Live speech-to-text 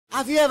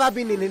Have you ever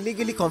been in a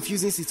legally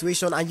confusing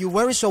situation and you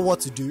weren't sure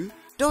what to do?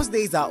 Those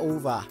days are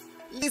over.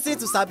 Listen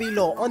to Sabi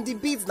Law on the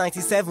Beat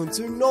 97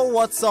 to know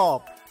what's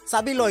up.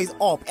 Sabi Law is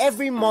up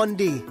every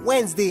Monday,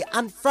 Wednesday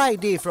and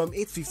Friday from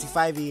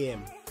 8:55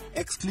 a.m.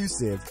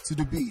 Exclusive to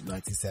the Beat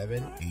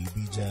 97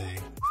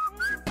 ABJ.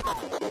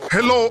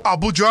 Hello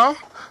Abuja,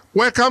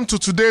 welcome to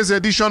today's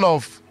edition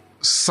of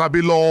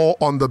Sabi Law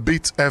on the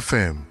Beat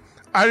FM.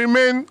 I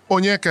remain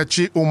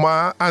Onyekachi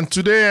Umar and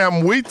today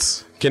I'm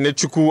with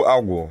Kenechukwu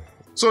Agwo.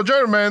 So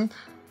gentlemen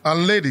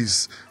and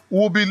ladies,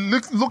 we'll be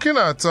looking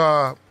at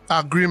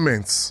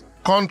agreements,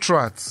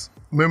 contracts,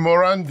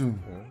 memorandum,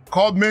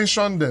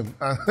 mention them,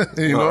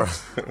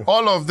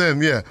 all of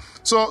them, yeah.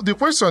 So the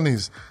question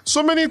is,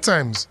 so many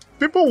times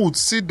people would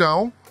sit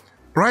down,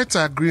 write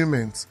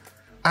agreements,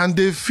 and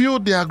they feel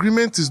the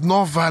agreement is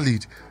not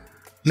valid.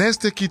 Let's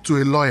take it to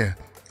a lawyer.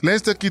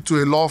 Let's take it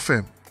to a law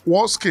firm.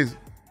 Worst case,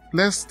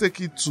 let's take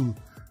it to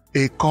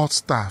a court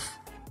staff,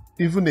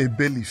 even a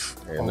bailiff,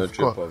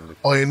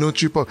 or a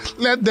notary public.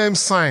 Let them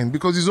sign,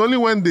 because it's only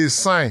when they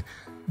sign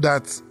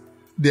that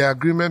the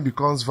agreement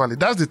becomes valid.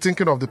 That's the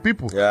thinking of the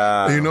people.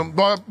 Yeah.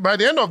 But by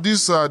the end of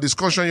this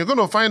discussion, you're going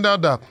to find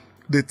out that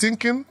their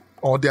thinking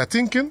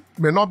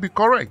may not be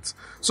correct.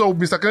 So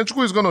Mr.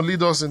 Kenechukwu is going to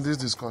lead us in this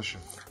discussion.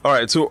 All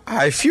right. So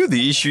I feel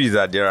the issue is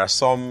that there are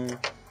some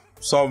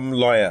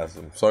lawyers,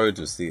 I'm sorry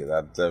to say,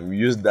 that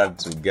use that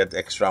to get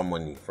extra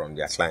money from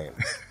their client.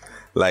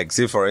 Like,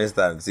 say, for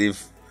instance,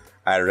 if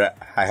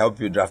I help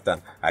you draft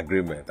an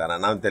agreement and I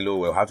now tell you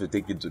we'll have to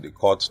take it to the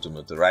court to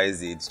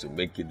notarize it, to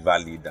make it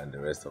valid and the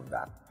rest of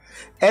that.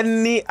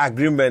 Any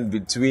agreement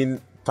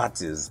between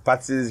parties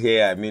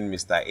here, I mean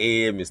Mr.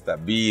 A,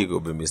 Mr. B, it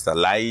could be Mr.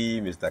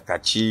 Lai, Mr.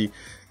 Kachi,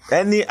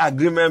 any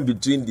agreement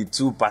between the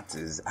two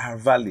parties are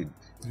valid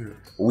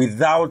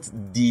without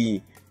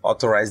the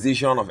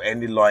authorization of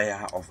any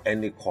lawyer of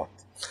any court.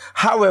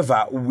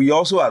 However, we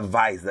also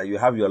advise that you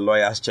have your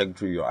lawyers check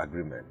through your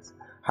agreement.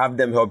 Have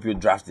them help you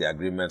draft the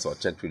agreements or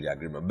check through the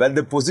agreement. But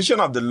the position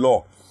of the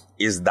law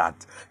is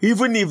that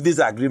even if these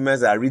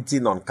agreements are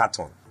written on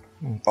carton,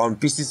 on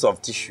pieces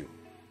of tissue,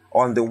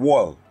 on the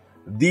wall,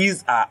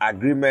 these are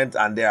agreements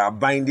and they are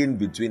binding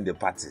between the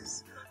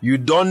parties. You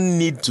don't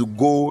need to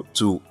go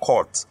to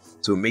court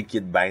to make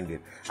it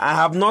binding. I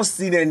have not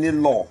seen any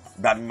law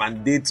that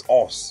mandates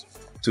us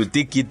to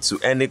take it to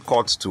any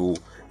court to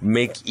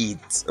make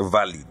it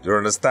valid. You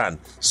understand?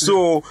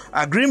 So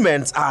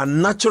agreements are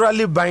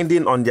naturally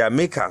binding on their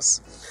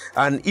makers.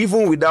 And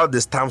even without the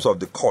stamps of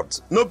the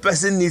court, no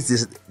person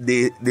needs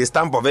the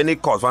stamp of any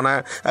court for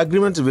an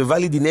agreement to be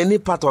valid in any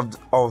part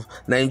of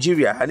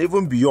Nigeria and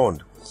even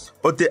beyond.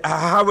 But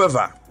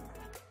however,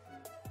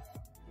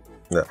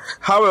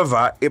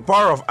 a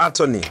power of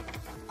attorney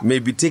may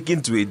be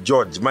taken to a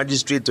judge,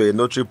 magistrate, or a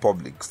notary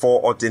public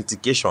for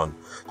authentication,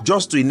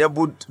 just to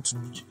enable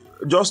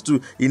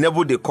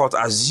the court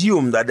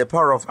assume that the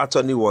power of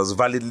attorney was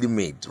validly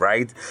made,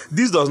 right?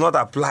 This does not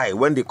apply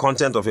when the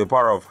content of a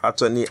power of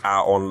attorney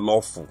are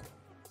unlawful.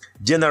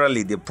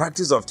 Generally, the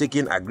practice of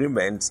taking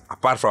agreements,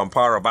 apart from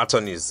power of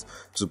attorneys,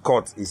 to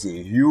court is a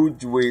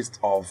huge waste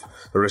of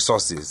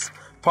resources.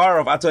 Power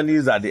of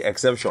attorneys are the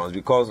exceptions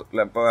because,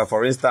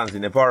 for instance,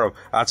 in a power of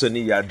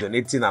attorney, you are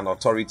donating an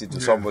authority to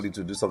somebody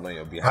to do something on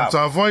your behalf. And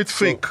to avoid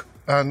fake.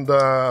 And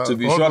to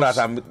be sure that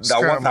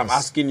what I'm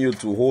asking you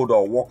to hold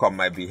or work on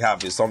my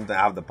behalf is something I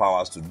have the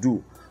powers to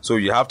do. So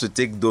you have to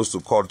take those to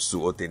court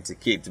to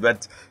authenticate.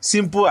 But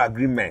simple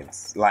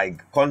agreements,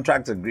 like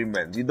contract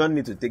agreements, you don't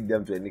need to take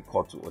them to any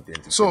court to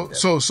authenticate them.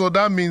 So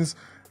that means,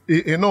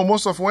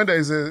 most of when there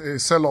is a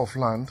sale of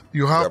land,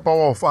 you have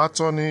power of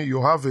attorney,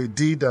 you have a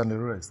deed and the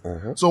rest.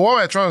 So what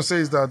we're trying to say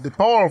is that the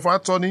power of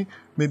attorney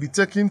may be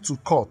taken to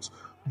court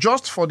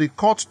just for the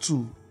court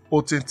to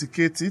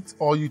authenticate it,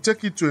 or you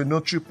take it to a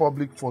notary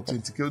public for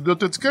authentication. The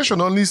authentication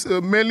only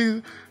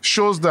mainly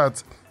shows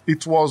that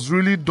it was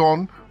really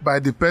done by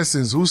the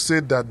persons who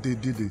said that they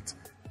did it,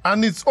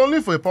 and it's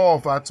only for a power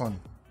of attorney.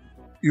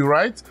 You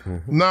right?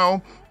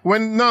 Now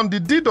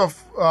the deed of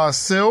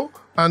sale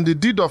and the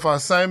deed of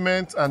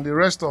assignment and the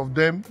rest of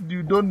them,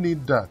 you don't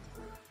need that.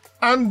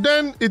 And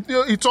then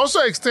it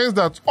also extends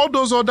that all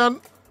those other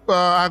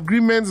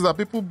agreements that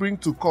people bring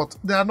to court,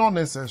 they are not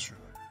necessary.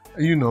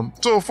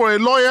 So for a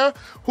lawyer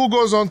who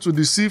goes on to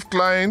deceive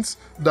clients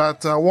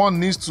that one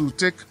needs to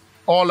take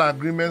all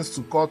agreements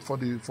to court for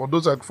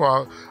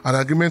an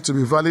agreement to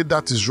be valid,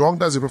 that is wrong.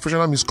 That's a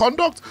professional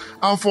misconduct.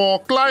 And for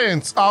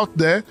clients out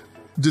there,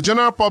 the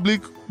general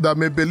public that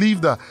may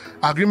believe that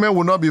agreement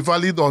will not be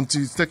valid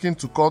until it's taken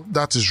to court,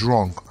 that is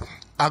wrong.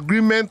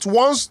 Agreement,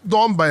 once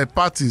done by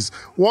parties,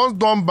 once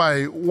done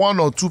by one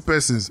or two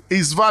persons,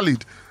 is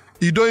valid.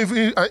 You don't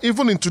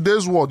even in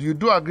today's world, you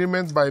do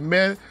agreements by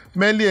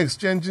merely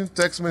exchanging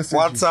text messages,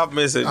 WhatsApp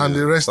messages, and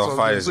the rest of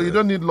it. So you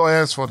don't need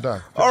lawyers for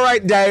that. All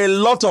right, there are a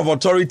lot of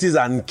authorities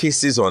and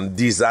cases on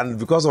this, and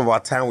because of our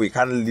time, we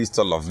can't list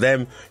all of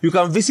them. You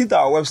can visit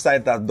our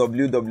website at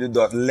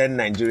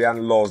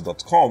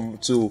www.learnnigerianlaws.com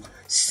to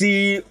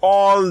see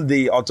all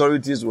the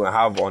authorities we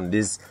have on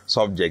this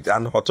subject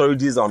and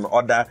authorities on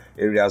other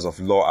areas of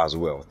law as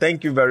well.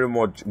 Thank you very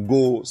much.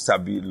 Go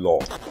Sabi Law.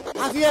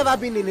 Have you ever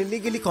been in a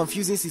legally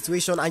confusing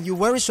situation and you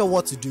weren't sure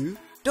what to do?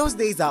 Those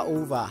days are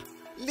over.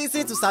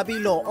 Listen to Sabi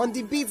Law on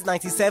the Beats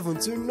 97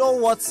 to know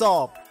what's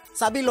up.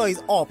 Sabi Law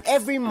is up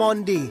every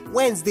Monday,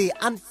 Wednesday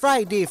and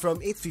Friday from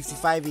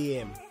 8:55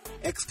 a.m.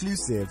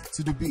 Exclusive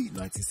to the Beat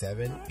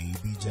 97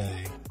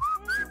 ABJ.